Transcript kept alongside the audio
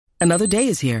Another day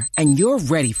is here, and you're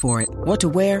ready for it. What to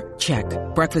wear? Check.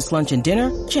 Breakfast, lunch, and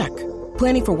dinner? Check.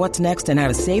 Planning for what's next and how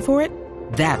to save for it?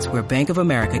 That's where Bank of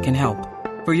America can help.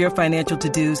 For your financial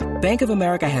to-dos, Bank of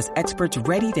America has experts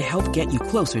ready to help get you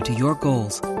closer to your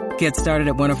goals. Get started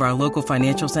at one of our local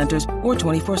financial centers or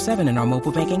 24/7 in our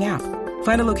mobile banking app.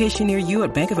 Find a location near you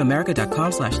at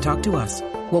bankofamerica.com/talktous.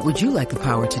 What would you like the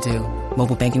power to do?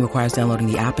 Mobile banking requires downloading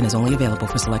the app and is only available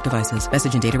for select devices.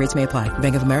 Message and data rates may apply.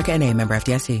 Bank of America N.A., member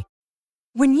FDIC.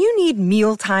 When you need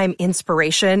mealtime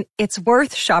inspiration, it's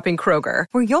worth shopping Kroger,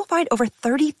 where you'll find over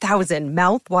 30,000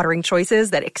 mouth-watering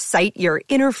choices that excite your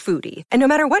inner foodie. And no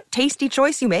matter what tasty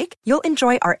choice you make, you'll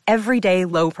enjoy our everyday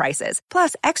low prices,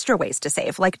 plus extra ways to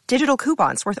save, like digital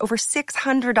coupons worth over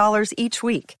 $600 each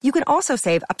week. You can also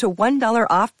save up to $1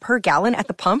 off per gallon at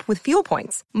the pump with fuel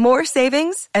points. More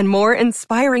savings and more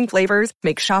inspiring flavors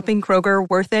make shopping Kroger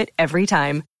worth it every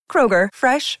time. Kroger,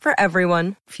 fresh for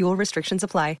everyone. Fuel restrictions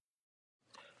apply.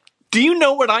 Do you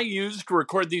know what I use to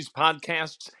record these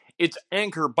podcasts? It's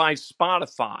Anchor by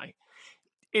Spotify.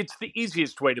 It's the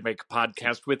easiest way to make a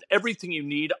podcast with everything you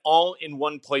need all in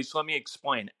one place. Let me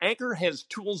explain. Anchor has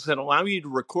tools that allow you to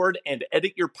record and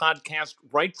edit your podcast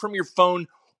right from your phone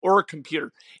or a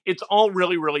computer. It's all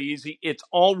really, really easy. It's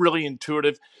all really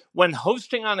intuitive. When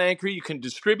hosting on Anchor, you can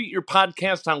distribute your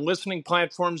podcast on listening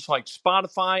platforms like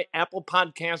Spotify, Apple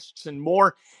Podcasts, and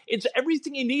more. It's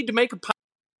everything you need to make a podcast.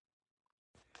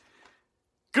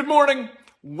 Good morning.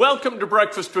 Welcome to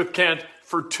Breakfast with Kent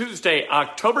for Tuesday,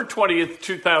 October 20th,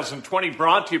 2020.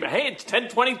 Brought to you by, hey, it's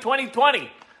 10/20/2020.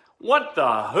 What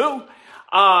the who?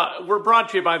 We're brought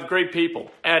to you by the great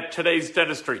people at Today's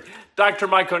Dentistry. Dr.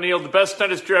 Mike O'Neill, the best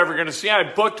dentist you're ever going to see. I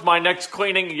booked my next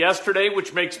cleaning yesterday,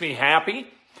 which makes me happy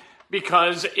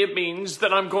because it means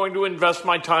that I'm going to invest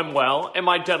my time well and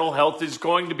my dental health is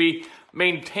going to be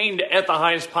maintained at the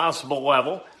highest possible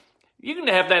level. You can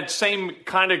have that same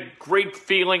kind of great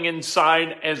feeling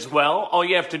inside as well. All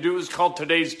you have to do is call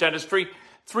Today's Dentistry,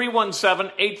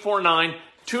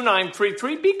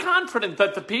 317-849-2933. Be confident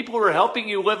that the people who are helping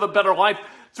you live a better life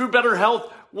through better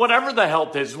health, whatever the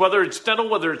health is, whether it's dental,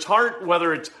 whether it's heart,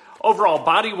 whether it's overall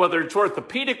body, whether it's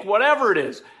orthopedic, whatever it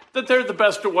is, that they're the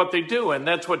best at what they do. And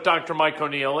that's what Dr. Mike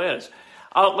O'Neill is.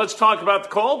 Let's talk about the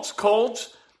Colts.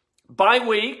 Colts. Bye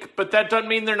week, but that doesn't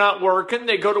mean they're not working.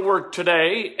 They go to work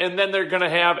today, and then they're going to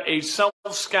have a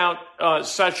self-scout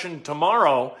session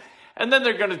tomorrow, and then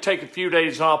they're going to take a few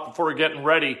days off before getting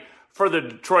ready for the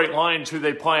Detroit Lions, who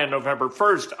they play on November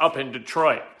 1st up in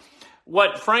Detroit.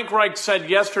 What Frank Reich said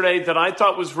yesterday that I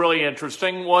thought was really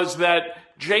interesting was that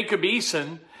Jacob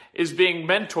Eason is being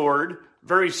mentored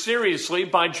very seriously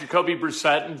by Jacoby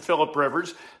Brissett and Phillip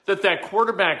Rivers, that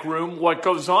quarterback room, what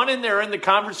goes on in there and the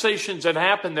conversations that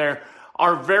happen there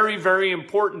are very, very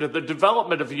important to the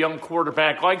development of a young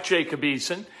quarterback like Jacob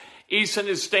Eason. Eason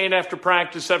is staying after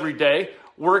practice every day,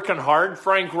 working hard.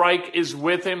 Frank Reich is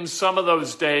with him some of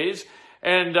those days,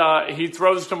 and he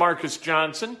throws to Marcus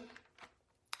Johnson,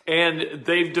 and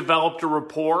they've developed a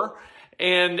rapport.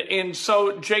 And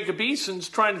so Jacob Eason's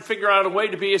trying to figure out a way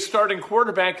to be a starting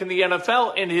quarterback in the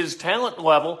NFL, and his talent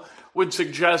level would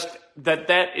suggest that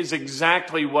that is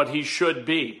exactly what he should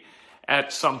be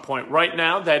at some point. Right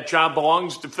now, that job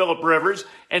belongs to Phillip Rivers,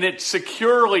 and it's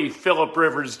securely Phillip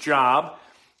Rivers' job.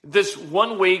 This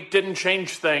 1 week didn't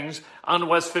change things on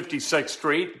West 56th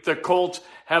Street. The Colts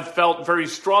have felt very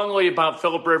strongly about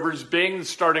Phillip Rivers being the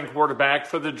starting quarterback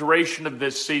for the duration of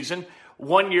this season.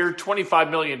 1 year, $25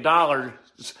 million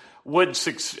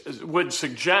would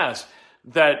suggest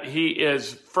that he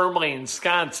is firmly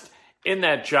ensconced in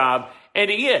that job, and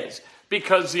he is,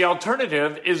 because the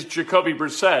alternative is Jacoby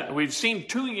Brissett. We've seen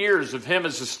 2 years of him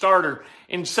as a starter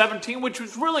in 2017, which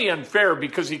was really unfair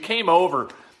because he came over,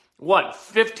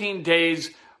 15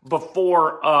 days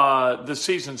before the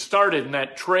season started in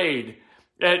that trade.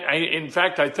 In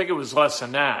fact, I think it was less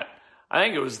than that. I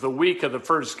think it was the week of the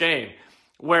first game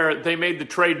where they made the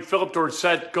trade, Philip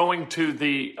Dorsett going to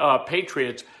the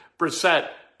Patriots,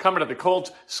 Brissett coming to the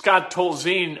Colts. Scott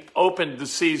Tolzien opened the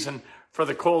season for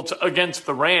the Colts against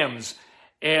the Rams,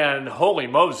 and holy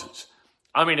Moses.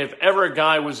 I mean, if ever a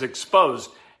guy was exposed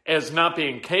as not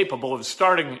being capable of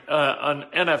starting an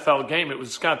NFL game, it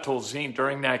was Scott Tolzien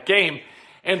during that game.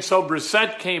 And so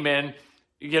Brissett came in,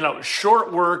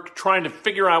 short work, trying to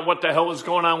figure out what the hell was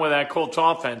going on with that Colts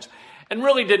offense, and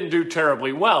really didn't do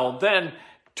terribly well. Then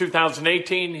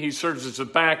 2018, he serves as a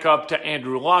backup to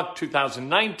Andrew Luck.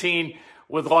 2019,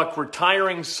 with Luck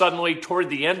retiring suddenly toward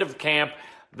the end of camp,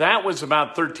 that was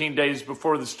about 13 days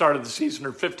before the start of the season,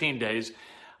 or 15 days.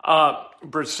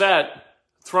 Brissett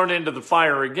thrown into the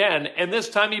fire again, and this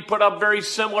time he put up very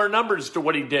similar numbers to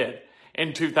what he did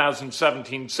in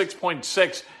 2017.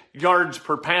 6.6 yards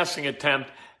per passing attempt,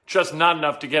 just not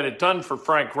enough to get it done for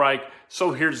Frank Reich.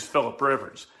 So here's Phillip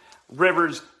Rivers.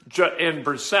 Rivers and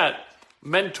Brissett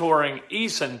mentoring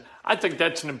Eason. I think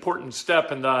that's an important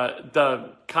step in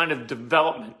the kind of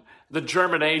development, the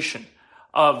germination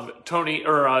of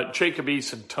Jacob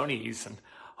Eason. Tony Eason.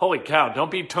 Holy cow,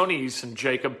 don't be Tony Eason,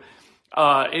 Jacob.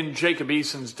 In Jacob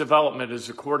Eason's development as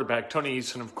a quarterback. Tony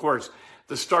Eason, of course,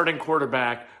 the starting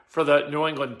quarterback for the New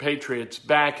England Patriots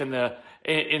back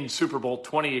in Super Bowl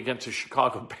 20 against the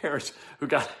Chicago Bears, who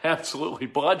got absolutely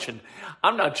bludgeoned.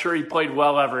 I'm not sure he played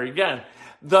well ever again.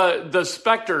 The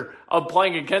specter of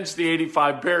playing against the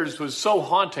 85 Bears was so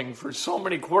haunting for so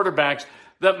many quarterbacks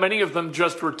that many of them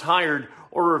just retired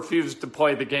or refused to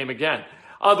play the game again.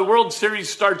 The World Series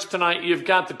starts tonight. You've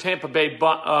got the Tampa Bay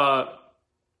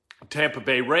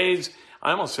Rays.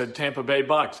 I almost said Tampa Bay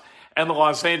Bucks. And the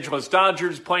Los Angeles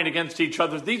Dodgers playing against each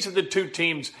other. These are the two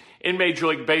teams in Major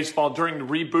League Baseball during the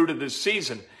reboot of this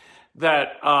season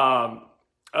that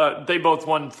they both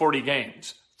won 40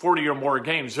 games, 40 or more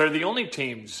games. They're the only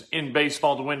teams in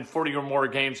baseball to win 40 or more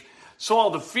games. So all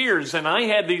the fears, and I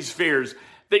had these fears,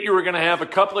 that you were going to have a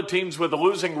couple of teams with a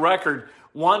losing record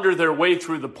wander their way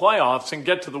through the playoffs and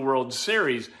get to the World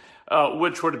Series,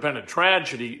 which would have been a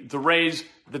tragedy. The Rays,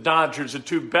 the Dodgers, the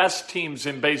two best teams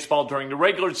in baseball during the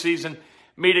regular season,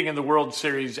 meeting in the World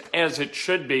Series as it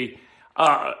should be.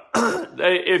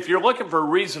 If you're looking for a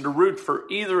reason to root for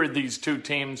either of these two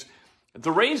teams,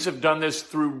 the Rays have done this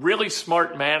through really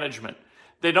smart management.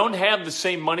 They don't have the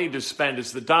same money to spend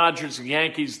as the Dodgers, the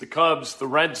Yankees, the Cubs, the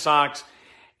Red Sox,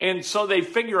 and so they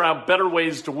figure out better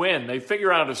ways to win. They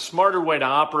figure out a smarter way to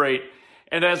operate,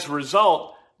 and as a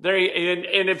result,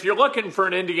 and if you're looking for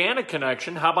an Indiana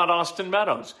connection, how about Austin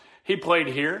Meadows? He played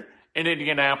here in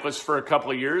Indianapolis for a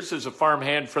couple of years as a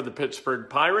farmhand for the Pittsburgh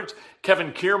Pirates.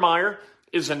 Kevin Kiermaier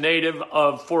is a native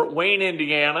of Fort Wayne,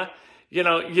 Indiana. You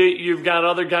know, you've got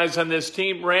other guys on this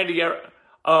team. Randy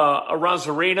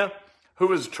Arozarena, who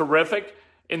was terrific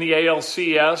in the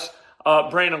ALCS.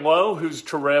 Brandon Lowe, who's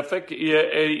terrific.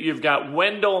 You've got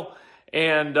Wendell,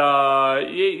 and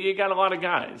you got a lot of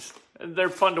guys. They're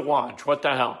fun to watch. What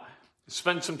the hell?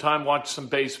 Spend some time, watch some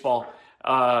baseball.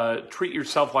 Treat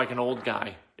yourself like an old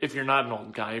guy if you're not an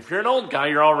old guy. If you're an old guy,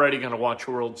 you're already going to watch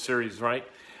a World Series, right?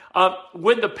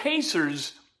 With the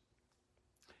Pacers,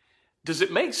 does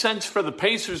it make sense for the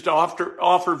Pacers to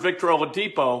offer Victor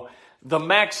Oladipo the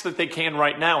max that they can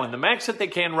right now? And the max that they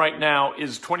can right now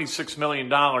is $26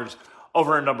 million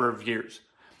over a number of years.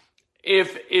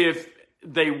 If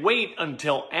they wait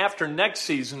until after next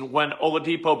season when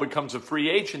Oladipo becomes a free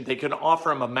agent, they can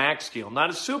offer him a max deal. Not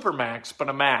a super max, but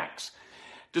a max.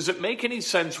 Does it make any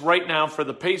sense right now for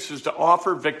the Pacers to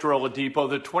offer Victor Oladipo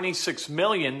the $26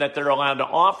 million that they're allowed to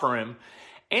offer him?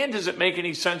 And does it make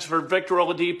any sense for Victor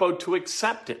Oladipo to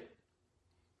accept it?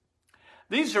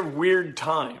 These are weird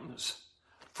times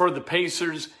for the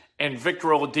Pacers and Victor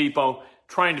Oladipo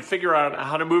trying to figure out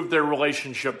how to move their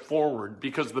relationship forward,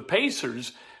 because the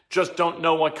Pacers just don't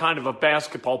know what kind of a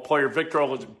basketball player Victor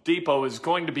Oladipo is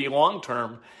going to be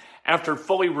long-term after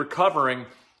fully recovering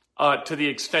to the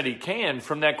extent he can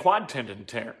from that quad tendon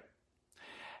tear.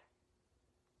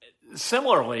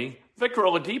 Similarly, Victor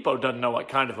Oladipo doesn't know what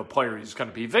kind of a player he's going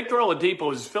to be. Victor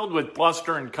Oladipo is filled with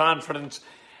bluster and confidence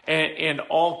and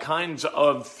all kinds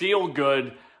of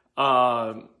feel-good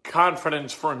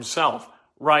confidence for himself,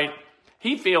 right?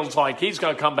 He feels like he's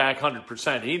going to come back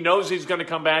 100%. He knows he's going to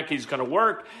come back. He's going to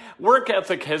work. Work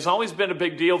ethic has always been a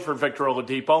big deal for Victor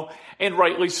Oladipo, and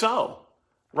rightly so,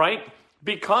 right?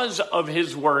 Because of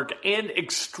his work and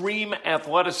extreme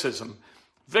athleticism,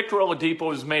 Victor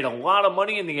Oladipo has made a lot of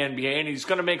money in the NBA, and he's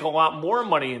going to make a lot more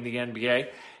money in the NBA.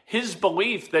 His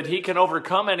belief that he can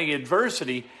overcome any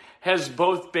adversity has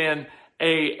both been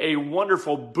a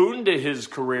wonderful boon to his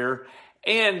career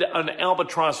and an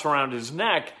albatross around his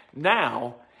neck.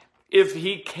 Now, if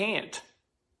he can't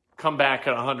come back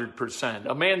at 100%,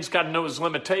 a man's got to know his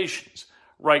limitations,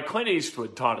 right? Clint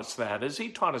Eastwood taught us that, as he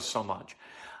taught us so much.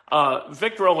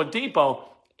 Victor Oladipo,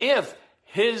 if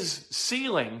his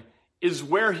ceiling is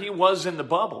where he was in the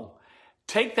bubble,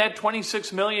 take that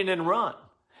 $26 million and run.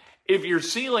 If your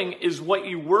ceiling is what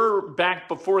you were back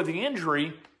before the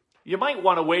injury, you might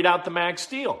want to wait out the max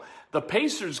deal. The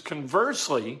Pacers,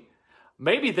 conversely,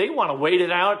 maybe they want to wait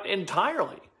it out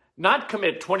entirely, not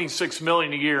commit $26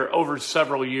 million a year over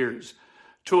several years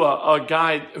to a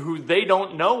guy who they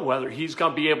don't know whether he's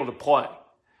going to be able to play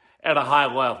at a high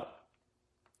level.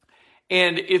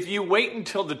 And if you wait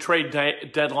until the trade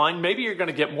deadline, maybe you're going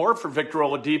to get more for Victor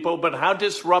Oladipo, but how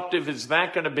disruptive is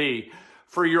that going to be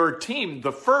for your team?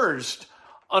 The first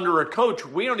under a coach,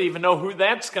 we don't even know who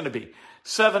that's going to be.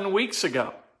 7 weeks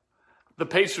ago, the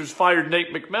Pacers fired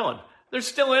Nate McMillan. They're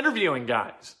still interviewing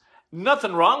guys.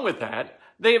 Nothing wrong with that.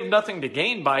 They have nothing to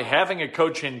gain by having a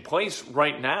coach in place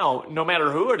right now, no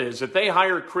matter who it is. If they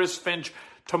hire Chris Finch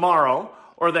tomorrow,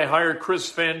 or they hire Chris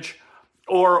Finch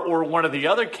or one of the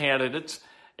other candidates,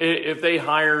 if they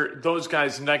hire those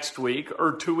guys next week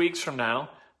or 2 weeks from now,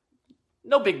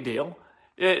 no big deal.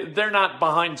 They're not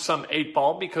behind some 8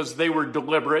 ball because they were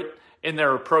deliberate in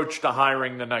their approach to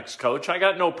hiring the next coach. I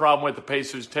got no problem with the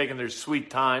Pacers taking their sweet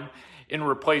time in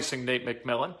replacing Nate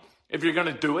McMillan. If you're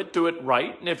going to do it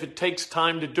right. And if it takes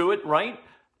time to do it right,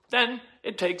 then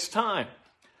it takes time.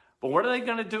 But what are they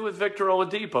going to do with Victor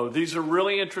Oladipo? These are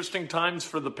really interesting times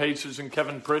for the Pacers and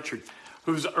Kevin Pritchard,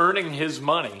 who's earning his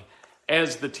money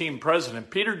as the team president.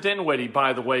 Peter Dinwiddie,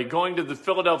 by the way, going to the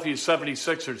Philadelphia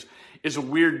 76ers is a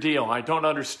weird deal. I don't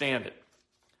understand it.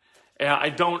 I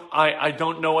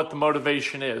don't know what the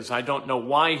motivation is. I don't know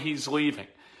why he's leaving.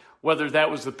 Whether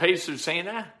that was the Pacers saying,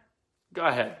 go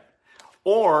ahead.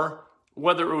 Or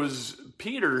whether it was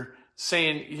Peter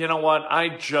saying, you know what, I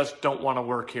just don't want to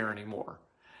work here anymore.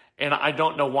 And I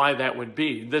don't know why that would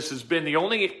be. This has been the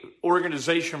only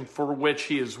organization for which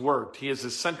he has worked. He is a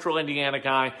Central Indiana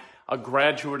guy, a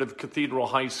graduate of Cathedral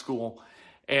High School,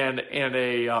 and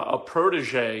a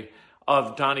protege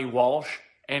of Donnie Walsh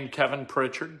and Kevin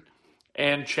Pritchard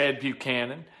and Chad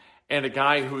Buchanan, and a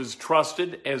guy who is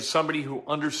trusted as somebody who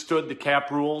understood the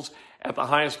cap rules at the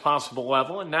highest possible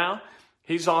level. And now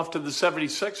he's off to the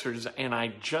 76ers, and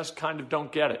I just kind of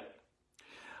don't get it.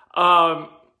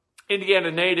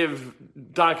 Indiana native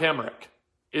Doc Emmerich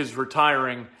is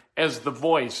retiring as the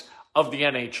voice of the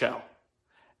NHL.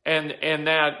 And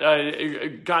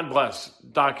that, God bless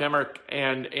Doc Emmerich,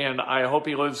 and I hope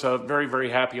he lives a very, very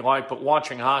happy life, but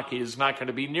watching hockey is not going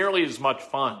to be nearly as much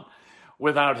fun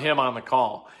without him on the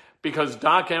call, because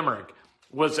Doc Emmerich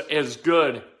was as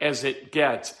good as it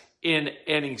gets in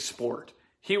any sport.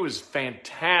 He was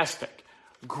fantastic.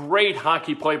 Great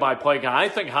hockey play-by-play guy. I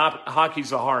think hockey's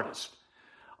the hardest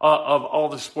of all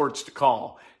the sports to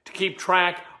call. To keep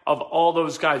track of all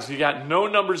those guys. You got no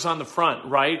numbers on the front,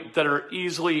 right, that are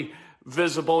easily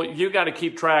visible. You got to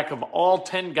keep track of all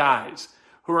 10 guys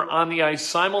who are on the ice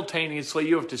simultaneously.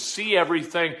 You have to see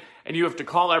everything, and you have to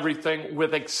call everything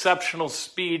with exceptional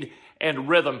speed and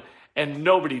rhythm, and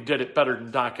nobody did it better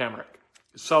than Doc Emmerich.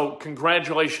 So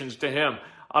congratulations to him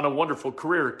on a wonderful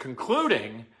career,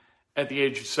 concluding at the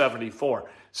age of 74.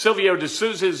 Silvio De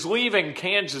Sousa is leaving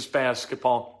Kansas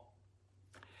basketball.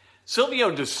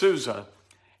 Silvio De Sousa,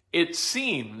 it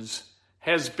seems,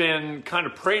 has been kind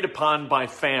of preyed upon by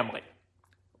family,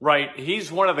 right?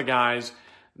 He's one of the guys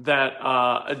that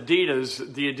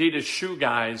the Adidas shoe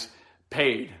guys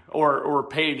paid or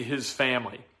paid his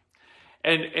family.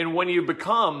 And when you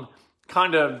become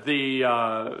kind of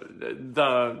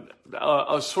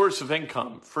a source of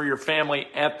income for your family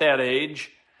at that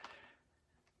age,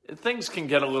 things can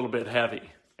get a little bit heavy.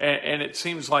 And it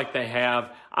seems like they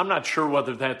have. I'm not sure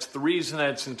whether that's the reason.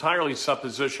 That's entirely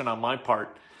supposition on my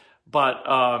part.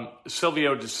 But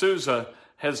Silvio De Sousa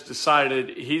has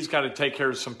decided he's got to take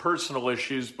care of some personal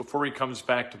issues before he comes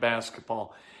back to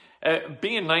basketball.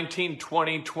 Being 19,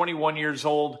 20, 21 years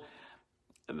old,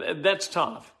 that's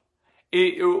tough.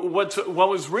 What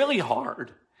was really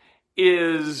hard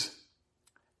is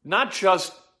not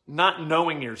just not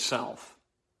knowing yourself,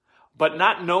 but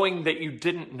not knowing that you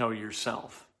didn't know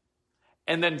yourself.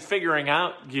 And then figuring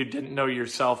out you didn't know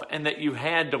yourself and that you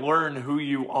had to learn who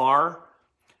you are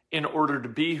in order to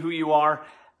be who you are.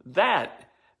 That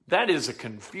is a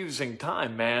confusing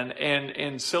time, man.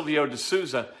 And Silvio De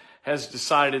Sousa has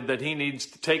decided that he needs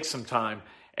to take some time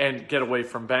and get away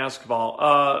from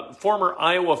basketball. Former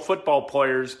Iowa football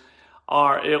players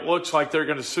it looks like they're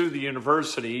going to sue the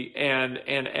university and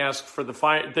ask for the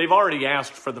fire. They've already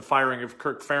asked for the firing of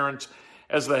Kirk Ferentz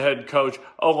as the head coach,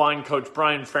 O-line coach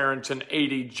Brian Ferentz, and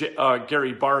AD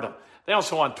Gary Barta. They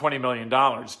also want $20 million,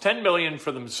 $10 million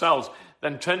for themselves,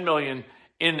 then $10 million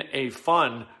in a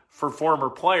fund for former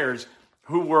players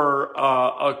who were,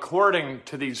 according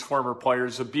to these former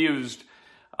players, abused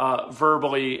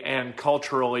verbally and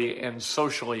culturally and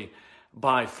socially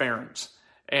by Ferentz.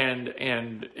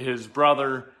 And his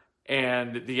brother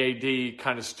and the AD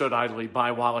kind of stood idly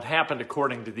by while it happened,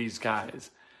 according to these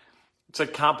guys. It's a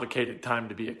complicated time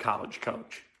to be a college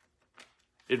coach.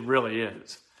 It really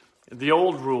is. The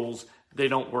old rules, they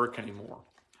don't work anymore.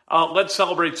 Let's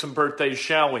celebrate some birthdays,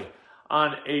 shall we?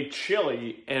 On a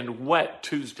chilly and wet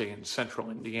Tuesday in Central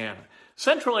Indiana.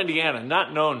 Central Indiana,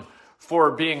 not known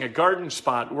for being a garden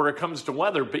spot where it comes to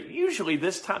weather, but usually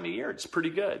this time of year it's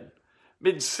pretty good.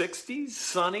 mid-60s,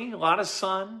 sunny, a lot of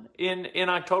sun in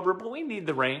October, but we need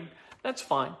the rain. That's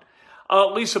fine.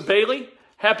 Lisa Bailey,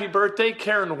 happy birthday.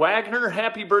 Karen Wagner,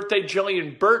 happy birthday.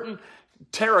 Jillian Burton,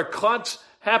 Tara Klutz,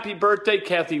 happy birthday.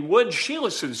 Kathy Wood, Sheila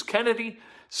Suze Kennedy,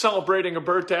 celebrating a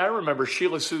birthday. I remember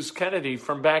Sheila Suze Kennedy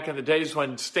from back in the days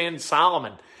when Stan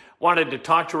Solomon wanted to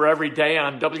talk to her every day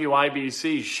on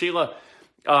WIBC. Sheila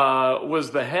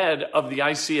was the head of the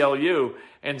ICLU,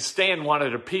 and Stan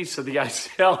wanted a piece of the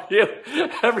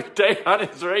ICLU every day on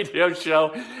his radio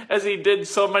show, as he did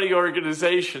so many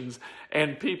organizations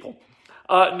and people.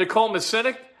 Nicole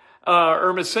Masinik,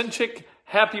 Irma Sinchik,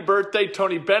 happy birthday.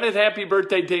 Tony Bennett, happy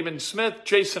birthday. Damon Smith,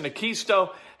 Jason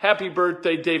Akisto, happy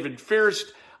birthday. David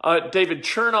Fierst, David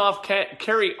Chernoff,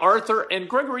 Carrie Arthur, and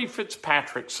Gregory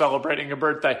Fitzpatrick celebrating a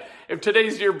birthday. If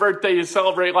today's your birthday, you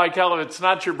celebrate like hell. If it's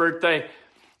not your birthday,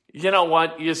 you know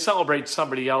what? You celebrate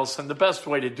somebody else, and the best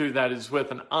way to do that is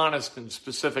with an honest and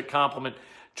specific compliment.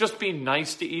 Just be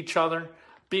nice to each other.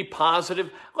 Be positive.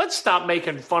 Let's stop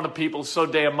making fun of people so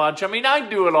damn much. I mean, I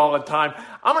do it all the time.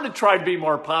 I'm going to try to be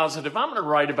more positive. I'm going to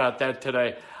write about that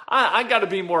today. I got to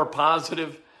be more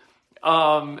positive.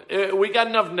 We got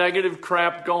enough negative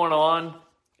crap going on.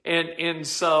 And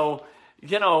so,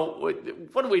 you know,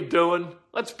 what are we doing?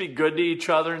 Let's be good to each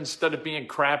other instead of being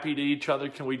crappy to each other.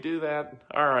 Can we do that?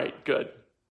 All right, good.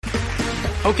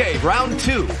 Okay, round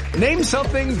two. Name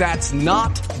something that's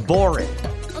not boring.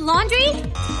 A laundry?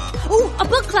 Ooh, a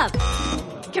book club.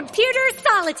 Computer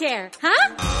solitaire,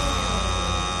 huh?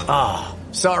 Ah,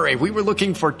 sorry, we were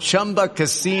looking for Chumba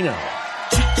Casino.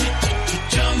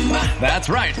 That's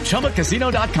right,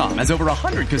 ChumbaCasino.com has over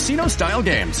 100 casino-style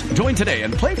games. Join today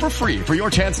and play for free for your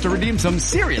chance to redeem some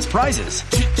serious prizes.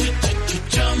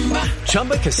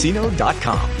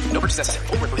 ChumbaCasino.com. No purchase necessary.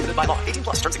 Void where prohibited by law. 18+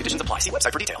 terms and conditions apply. See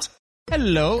website for details.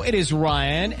 Hello, it is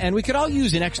Ryan, and we could all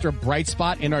use an extra bright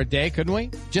spot in our day, couldn't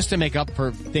we? Just to make up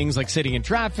for things like sitting in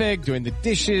traffic, doing the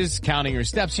dishes, counting your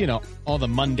steps, you know, all the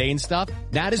mundane stuff.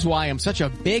 That is why I'm such a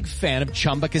big fan of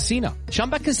Chumba Casino.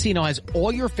 Chumba Casino has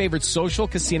all your favorite social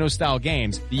casino-style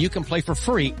games that you can play for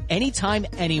free anytime,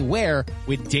 anywhere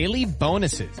with daily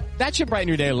bonuses. That should brighten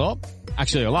your day a little.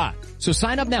 Actually, a lot. So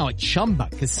sign up now at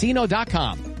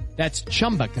ChumbaCasino.com. That's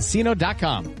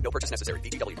ChumbaCasino.com. No purchase necessary.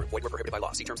 VGW Group. Void where prohibited by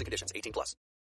law. See terms and conditions. 18+.